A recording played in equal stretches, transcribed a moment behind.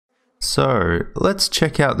So let's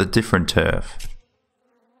check out the different turf.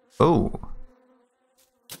 Oh.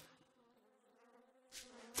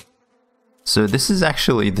 So this is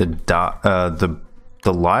actually the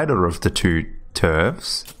lighter of the two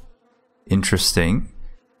turfs. Interesting.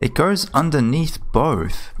 It goes underneath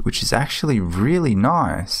both, which is actually really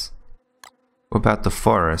nice. What about the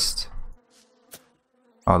forest?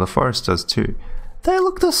 Oh, the forest does too. They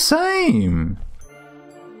look the same!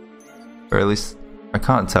 Or at least, I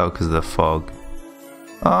can't tell because of the fog.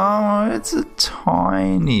 Oh, it's a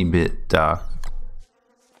tiny bit dark.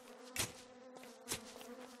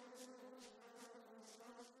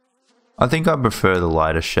 I think I prefer the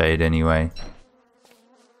lighter shade anyway.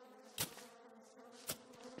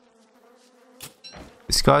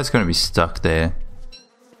 This guy's going to be stuck there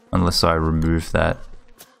unless I remove that.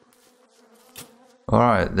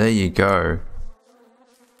 Alright, there you go.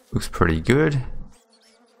 Looks pretty good.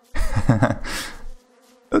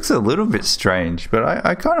 Looks a little bit strange, but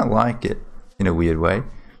I kind of like it in a weird way.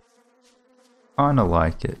 Kinda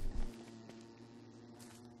like it.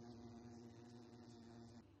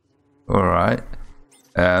 Alright.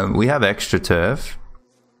 We have extra turf.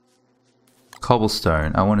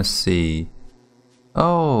 Cobblestone. I want to see.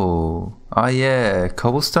 Oh yeah.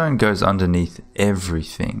 Cobblestone goes underneath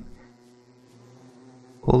everything.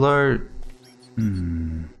 Although,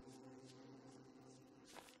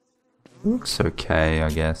 looks okay, I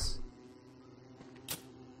guess.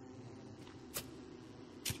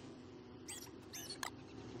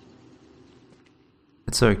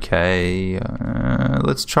 It's okay.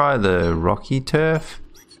 Let's try the rocky turf.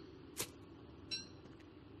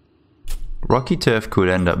 Rocky turf could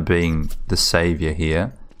end up being the savior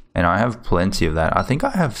here, and I have plenty of that. I think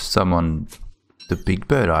I have some on the Big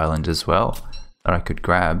Bird Island as well that I could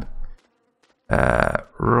grab.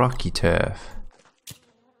 Rocky turf.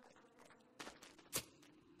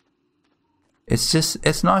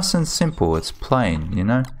 It's nice and simple. It's plain, you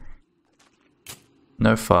know?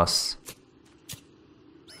 No fuss.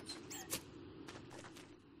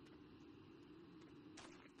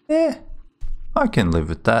 Yeah, I can live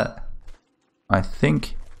with that. I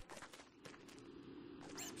think.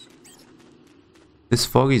 This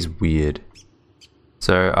fog is weird.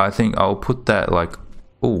 So I think I'll put that like,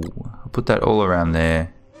 oh, I'll put that all around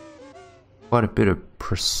there. Quite a bit of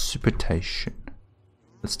precipitation.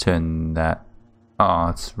 Let's turn that. Oh,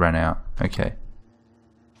 it's run out. Okay.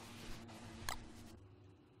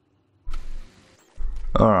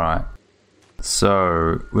 Alright.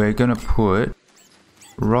 So we're gonna put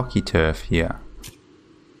rocky turf here.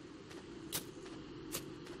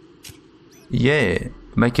 Yeah,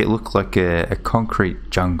 make it look like a concrete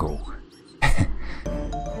jungle.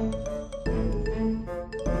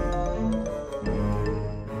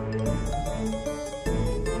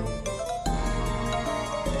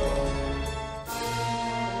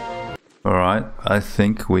 Alright, I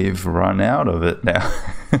think we've run out of it now.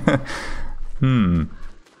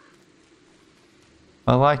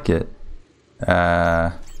 I like it.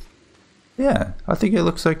 Yeah, I think it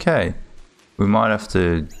looks okay. We might have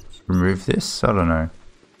to remove this, I don't know.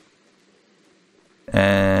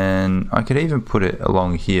 And I could even put it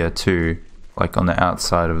along here too, like on the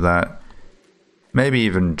outside of that. Maybe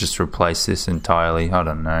even just replace this entirely, I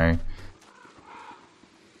don't know.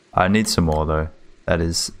 I need some more though. That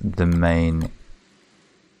is the main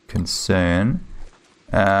concern.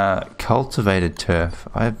 Cultivated turf.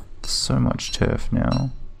 I have so much turf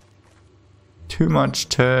now. Too much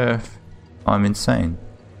turf. I'm insane.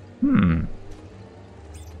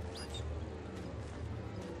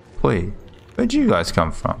 Wait, where'd you guys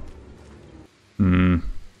come from?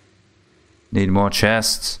 Need more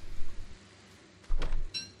chests.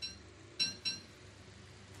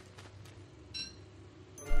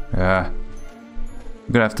 I'm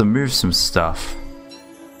gonna have to move some stuff.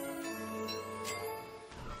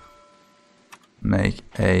 Make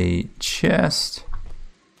a chest.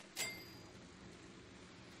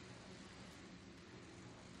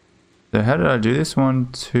 So how did I do this?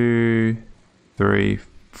 1, 2, 3,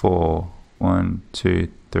 4. 1,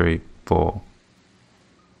 2, 3, 4.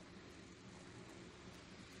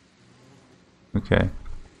 Okay.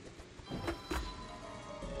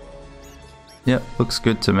 Yep, looks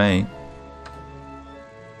good to me.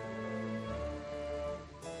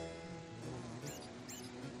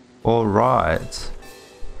 Alright.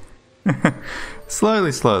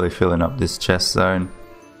 Slowly filling up this chest zone.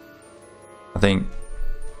 I think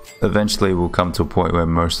eventually we'll come to a point where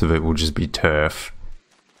most of it will just be turf.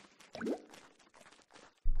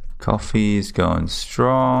 Coffee is going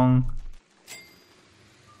strong.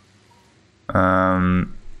 Although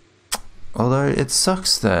it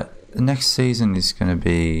sucks that the next season is going to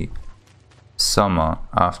be summer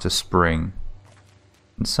after spring.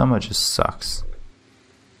 And summer just sucks.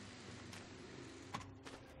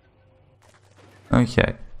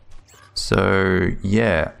 Okay. So,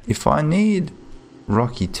 yeah. If I need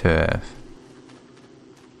rocky turf,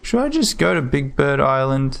 should I just go to Big Bird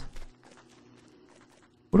Island?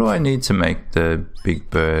 What do I need to make the Big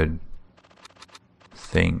Bird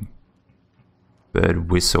thing? Bird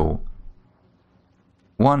whistle.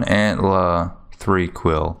 1 antler, 3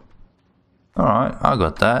 quill. Alright, I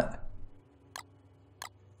got that.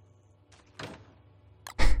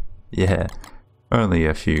 Yeah, only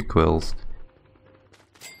a few quills.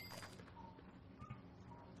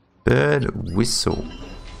 Bird whistle.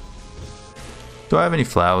 Do I have any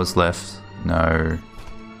flowers left? No.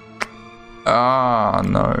 Ah,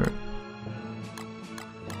 no.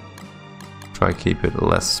 Try to keep it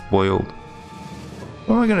less spoiled.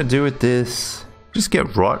 What am I gonna do with this? Just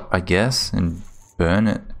get rot, I guess, and burn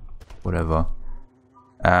it. Whatever.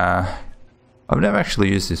 I've never actually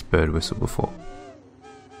used this bird whistle before.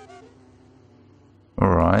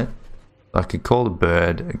 Alright. I could call the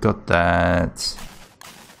bird. I got that.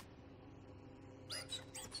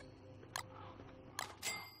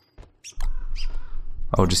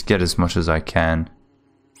 I'll just get as much as I can.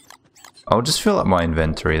 I'll just fill up my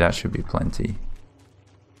inventory. That should be plenty.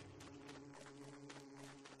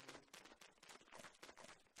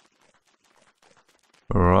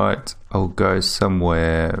 Alright, I'll go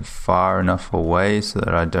somewhere far enough away so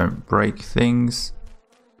that I don't break things.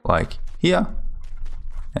 Like here.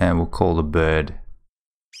 And we'll call the bird.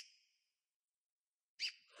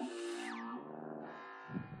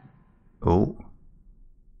 Oh.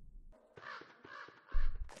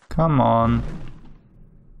 Come on.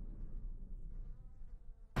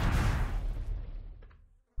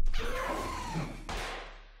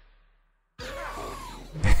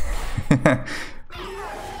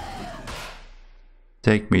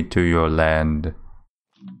 Take me to your land.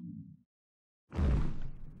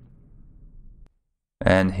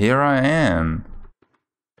 And here I am.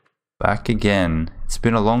 Back again. It's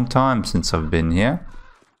been a long time since I've been here.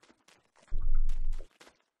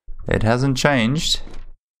 It hasn't changed.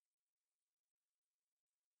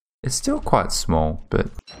 It's still quite small,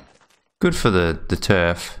 but good for the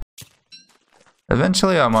turf.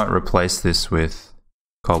 Eventually I might replace this with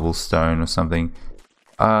cobblestone or something.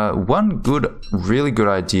 One really good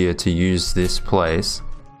idea to use this place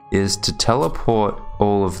is to teleport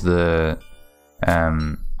all of the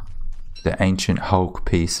ancient Hulk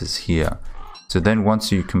pieces here. So then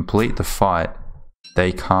once you complete the fight,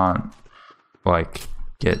 they can't like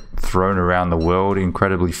get thrown around the world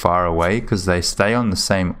incredibly far away because they stay on the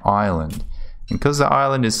same island. And because the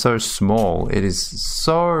island is so small, it is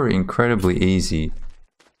so incredibly easy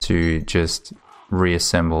to just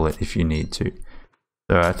reassemble it if you need to.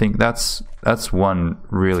 So I think that's one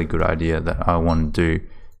really good idea that I want to do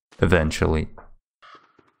eventually.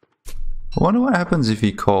 I wonder what happens if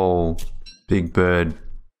you call Big Bird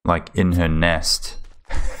like in her nest.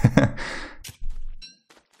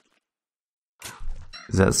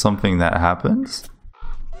 Is that something that happens?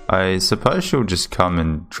 I suppose she'll just come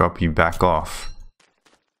and drop you back off.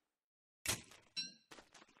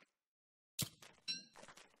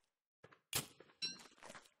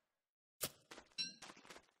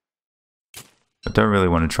 I don't really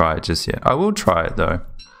want to try it just yet. I will try it though.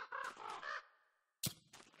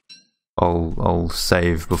 I'll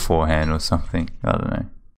save beforehand or something. I don't know.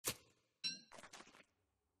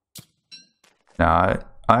 Now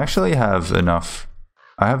I actually have enough.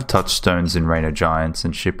 I have touchstones in Reign of Giants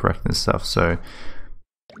and Shipwrecked and stuff, so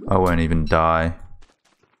I won't even die.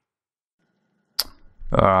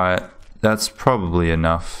 Alright, that's probably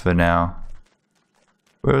enough for now.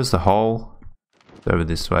 Where is the hole? It's over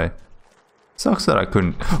this way. Sucks that I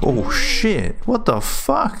couldn't. Oh shit! What the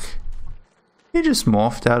fuck? He just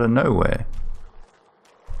morphed out of nowhere.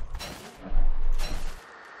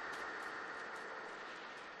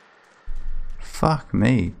 Fuck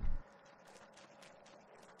me.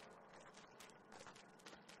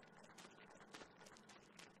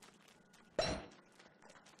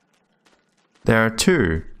 There are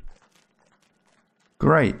 2.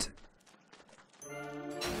 Great.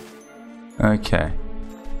 Okay.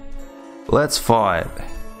 Let's fight.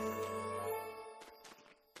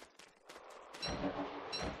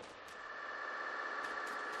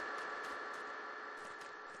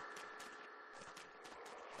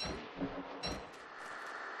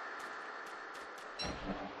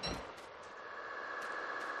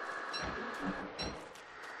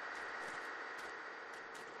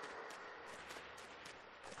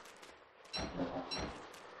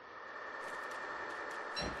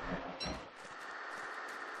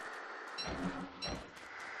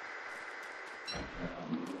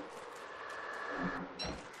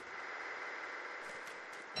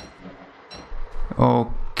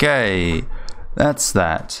 Okay, that's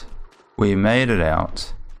that. We made it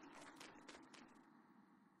out.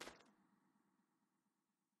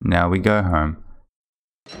 Now we go home.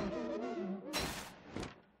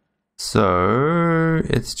 So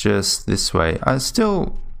it's just this way.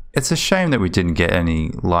 It's a shame that we didn't get any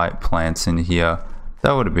light plants in here.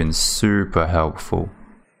 That would have been super helpful.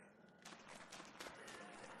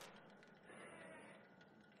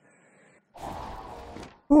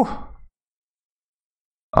 Ooh.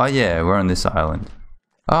 Oh yeah, we're on this island.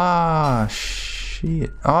 Ah,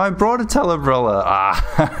 shit. Oh, I brought a teleumbrella.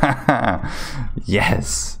 Ah,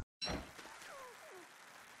 yes.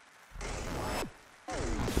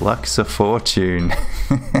 Luck's a fortune.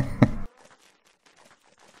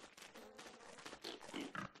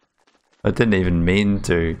 I didn't even mean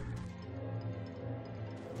to.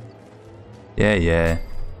 Yeah.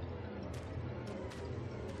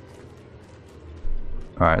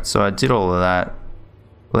 Alright, so I did all of that.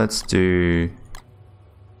 Let's do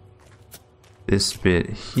this bit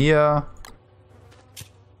here.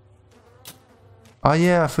 Oh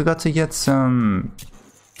yeah, I forgot to get some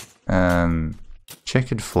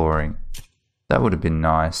checkered flooring. That would have been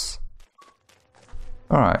nice.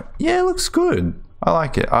 Alright, yeah, it looks good. I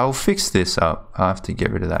like it. I'll fix this up. I'll have to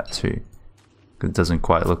get rid of that too. It doesn't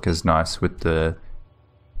quite look as nice with the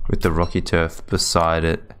rocky turf beside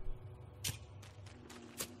it.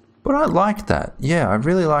 But I like that. Yeah, I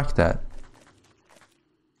really like that.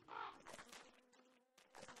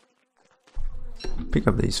 Pick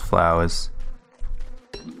up these flowers.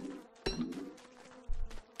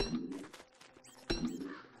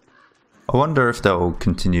 I wonder if they'll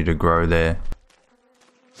continue to grow there.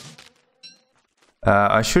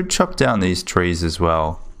 I should chop down these trees as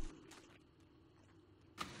well.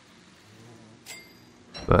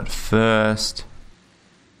 But first,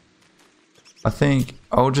 I think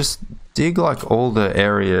I'll just dig like all the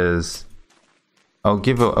areas. I'll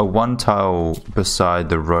give a one tile beside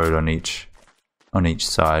the road on each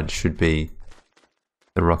side should be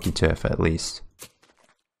the rocky turf at least.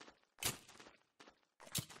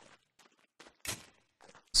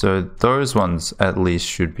 So those ones at least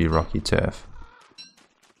should be rocky turf.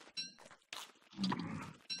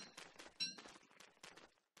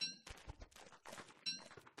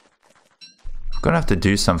 I'm gonna have to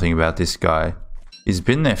do something about this guy. He's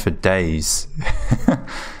been there for days.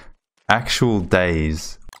 Actual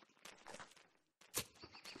days.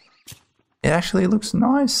 It actually looks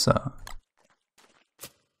nicer.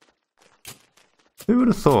 Who would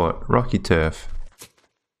have thought? Rocky turf.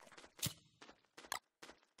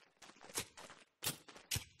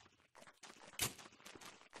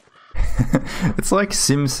 It's like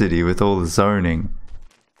SimCity with all the zoning.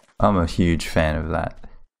 I'm a huge fan of that.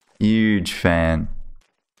 Huge fan.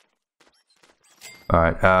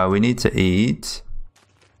 Alright, we need to eat.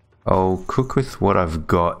 I'll cook with what I've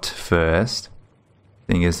got first.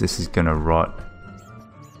 Thing is, this is gonna rot.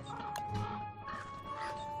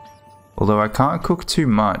 Although I can't cook too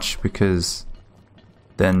much because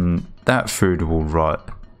then that food will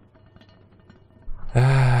rot.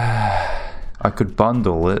 I could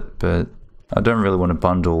bundle it, but I don't really want to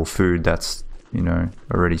bundle food that's, you know,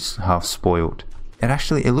 already half spoiled.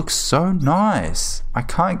 It looks so nice. I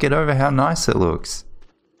can't get over how nice it looks.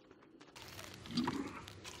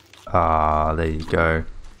 Ah, there you go.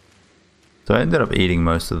 So I ended up eating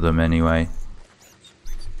most of them anyway.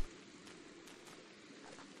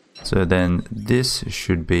 So then this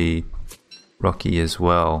should be rocky as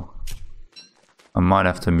well. I might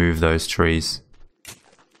have to move those trees.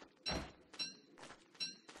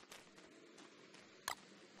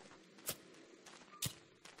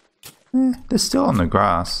 They're still on the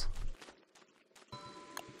grass.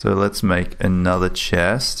 So let's make another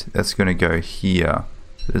chest. That's going to go here.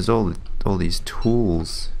 There's all these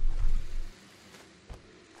tools.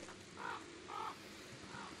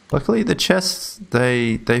 Luckily the chests,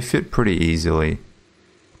 they fit pretty easily.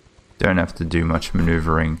 Don't have to do much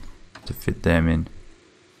maneuvering to fit them in.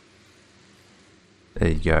 There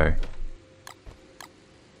you go.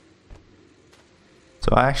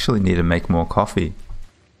 So I actually need to make more coffee.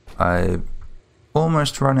 I've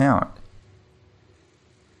almost run out.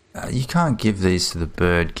 You can't give these to the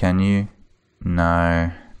bird, can you?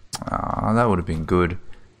 No. Oh, that would have been good.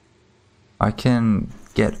 I can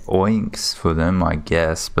get oinks for them, I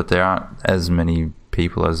guess, but there aren't as many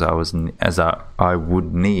people as I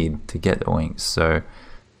would need to get oinks, so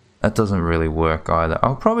that doesn't really work either.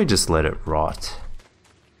 I'll probably just let it rot.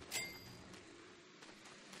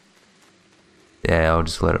 Yeah, I'll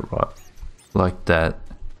just let it rot. Like that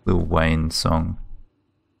Lil Wayne song.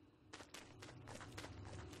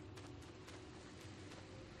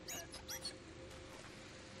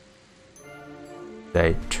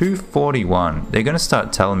 Day 241. They're gonna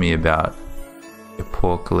start telling me about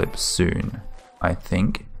apocalypse soon, I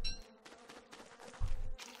think.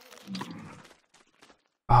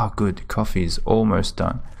 Oh good, coffee's almost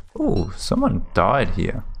done. Oh, someone died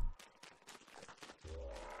here.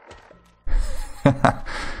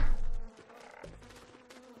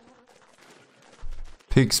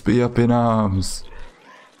 Pixby up in arms.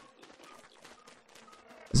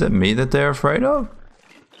 Is it me that they're afraid of?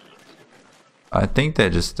 I think they're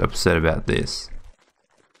just upset about this.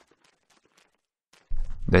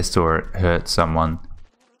 They saw it hurt someone.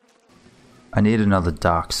 I need another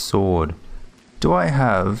dark sword. Do I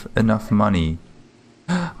have enough money?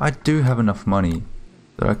 I do have enough money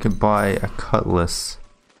that I could buy a cutlass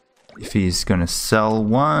if he's gonna sell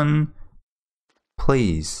one.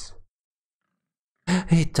 Please.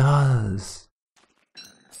 He does.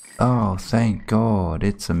 Oh, thank God.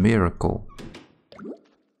 It's a miracle.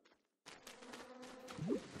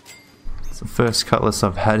 It's the first cutlass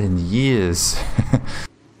I've had in years.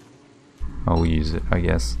 I'll use it, I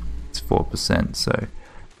guess. It's 4%, so...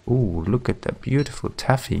 Ooh, look at that beautiful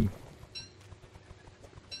taffy.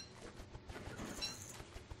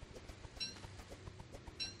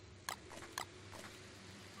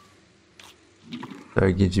 So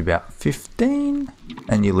it gives you about 15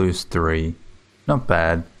 and you lose 3. Not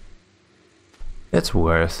bad. It's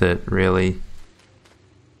worth it, really.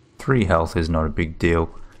 3 health is not a big deal.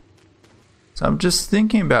 So I'm just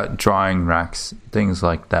thinking about drying racks, things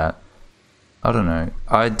like that. I don't know.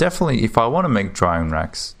 I definitely, if I want to make drying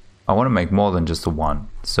racks, I want to make more than just the one.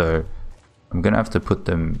 So I'm going to have to put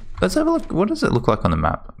them... Let's have a look. What does it look like on the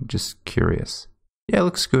map? I'm just curious. Yeah, it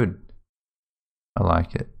looks good. I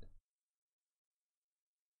like it.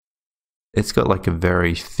 It's got like a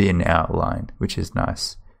very thin outline, which is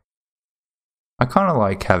nice. I kind of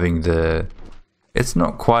like having the... It's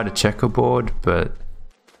not quite a checkerboard, but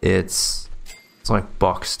it's like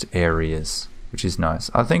boxed areas, which is nice.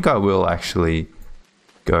 I think I will actually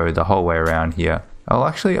go the whole way around here.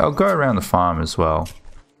 I'll go around the farm as well,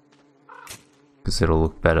 because it'll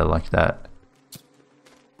look better like that.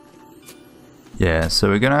 Yeah, so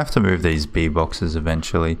we're gonna have to move these bee boxes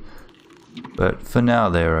eventually, but for now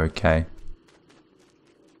they're okay.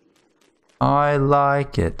 I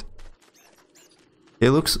like it. It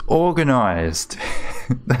looks organized.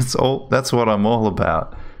 That's what I'm all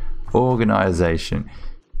about. Organization.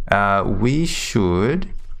 We should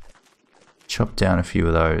chop down a few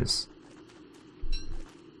of those.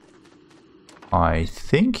 I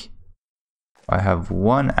think I have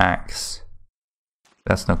 1 axe.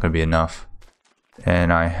 That's not going to be enough.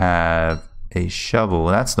 And I have a shovel.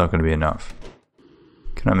 That's not going to be enough.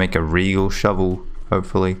 Can I make a regal shovel,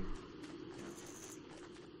 hopefully?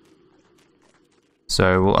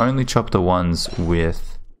 So we'll only chop the ones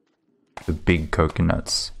with the big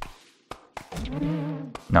coconuts.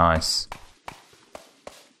 Nice.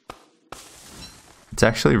 It's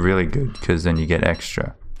actually really good because then you get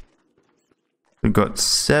extra. We've got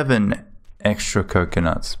 7 extra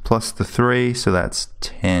coconuts plus the 3, so that's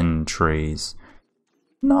 10 trees.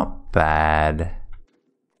 Not bad.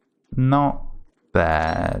 Not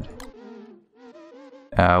bad.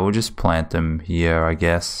 We'll just plant them here, I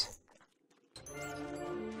guess.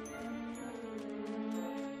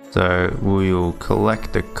 So we'll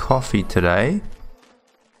collect the coffee today.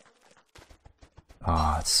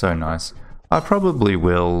 Ah, it's so nice. I probably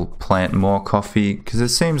will plant more coffee because it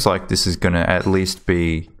seems like this is going to at least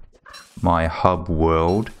be my hub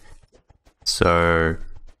world. So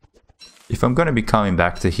if I'm going to be coming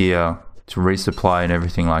back to here to resupply and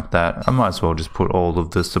everything like that, I might as well just put all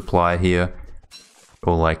of the supply here,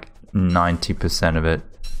 or like 90% of it.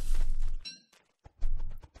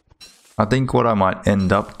 I think what I might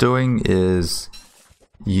end up doing is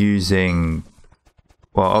using,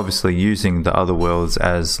 well, obviously using the other worlds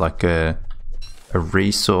as like a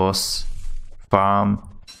resource farm.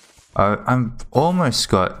 I'm almost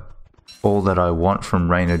got all that I want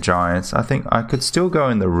from Reign of Giants. I think I could still go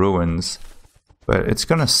in the ruins, but it's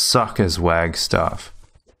gonna suck as WAG stuff.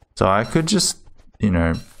 So I could just, you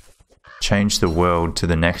know, change the world to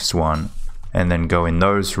the next one and then go in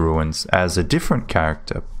those ruins as a different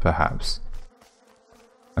character, perhaps.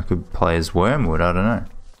 I could play as Wormwood, I don't know.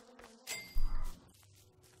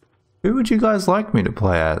 Who would you guys like me to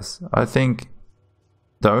play as? I think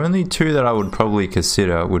the only 2 that I would probably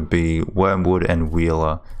consider would be Wormwood and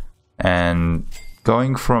Wheeler. And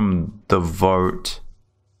going from the vote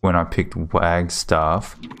when I picked WAG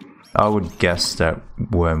stuff, I would guess that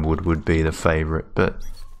Wormwood would be the favorite, but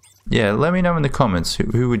yeah, let me know in the comments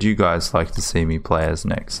who would you guys like to see me play as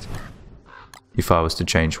next if I was to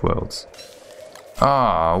change worlds.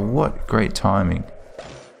 Ah, what great timing.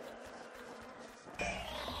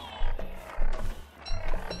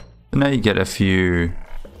 So now you get a few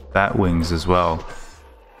bat wings as well.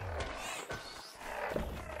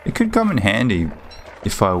 It could come in handy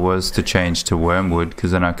if I was to change to Wormwood,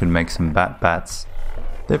 because then I could make some bats.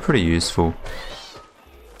 They're pretty useful.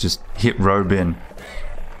 Just hit Robin.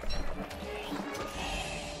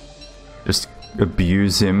 Just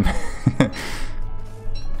abuse him. Is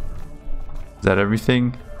that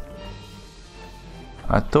everything?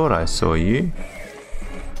 I thought I saw you.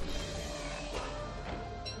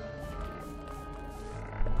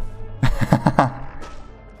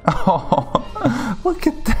 Oh, look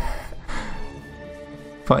at that.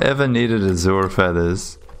 If I ever needed Azure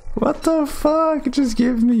feathers. What the fuck? Just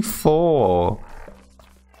give me 4.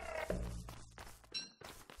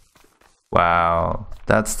 Wow,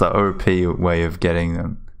 that's the OP way of getting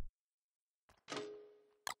them.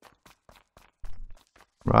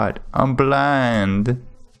 Right, I'm blind.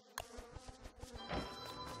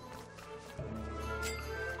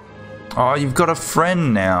 Oh, you've got a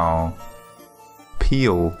friend now.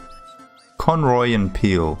 Peel. Conroy and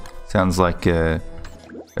Peel. Sounds like a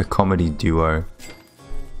comedy duo.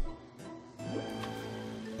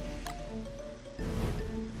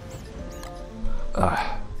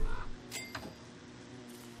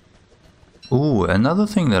 Ooh, another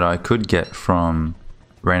thing that I could get from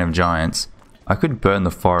Reign of Giants, I could burn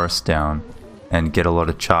the forest down and get a lot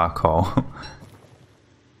of charcoal.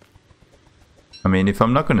 I mean, if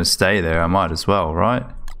I'm not going to stay there, I might as well, right?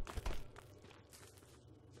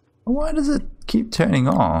 Why does it keep turning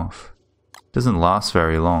off? It doesn't last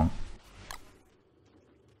very long.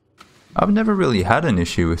 I've never really had an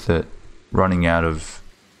issue with it running out of,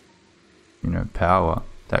 you know, power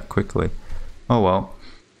that quickly. Oh well.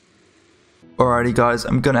 Alrighty guys,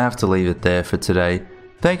 I'm gonna have to leave it there for today.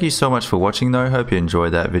 Thank you so much for watching though, hope you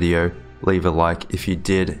enjoyed that video. Leave a like if you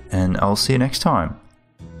did, and I'll see you next time.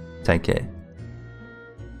 Take care.